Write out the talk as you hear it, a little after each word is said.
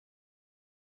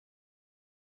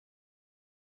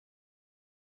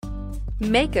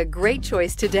Make a great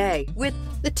choice today with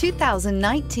the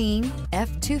 2019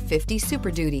 F-250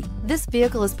 Super Duty. This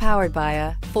vehicle is powered by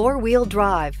a 4-wheel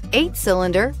drive,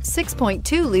 8-cylinder,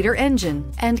 6.2-liter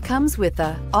engine, and comes with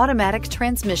a automatic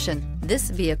transmission. This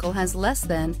vehicle has less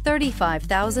than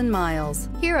 35,000 miles.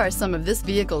 Here are some of this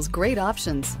vehicle's great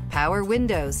options: power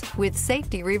windows with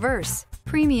safety reverse,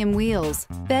 premium wheels,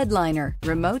 bed liner,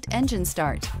 remote engine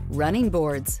start, running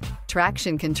boards,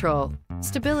 traction control,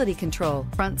 stability control,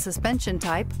 front suspension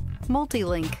type,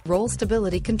 multi-link, roll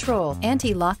stability control,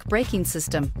 anti-lock braking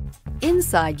system.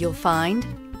 Inside you'll find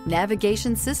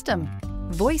navigation system,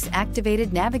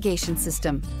 voice-activated navigation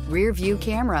system, rear view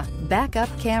camera, backup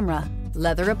camera,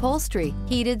 leather upholstery,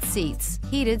 heated seats,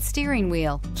 heated steering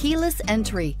wheel, keyless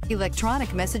entry, electronic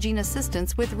messaging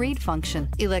assistance with read function,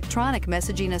 electronic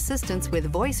messaging assistance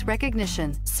with voice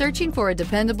recognition. Searching for a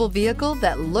dependable vehicle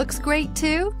that looks great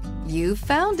too? You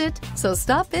found it, so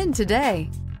stop in today.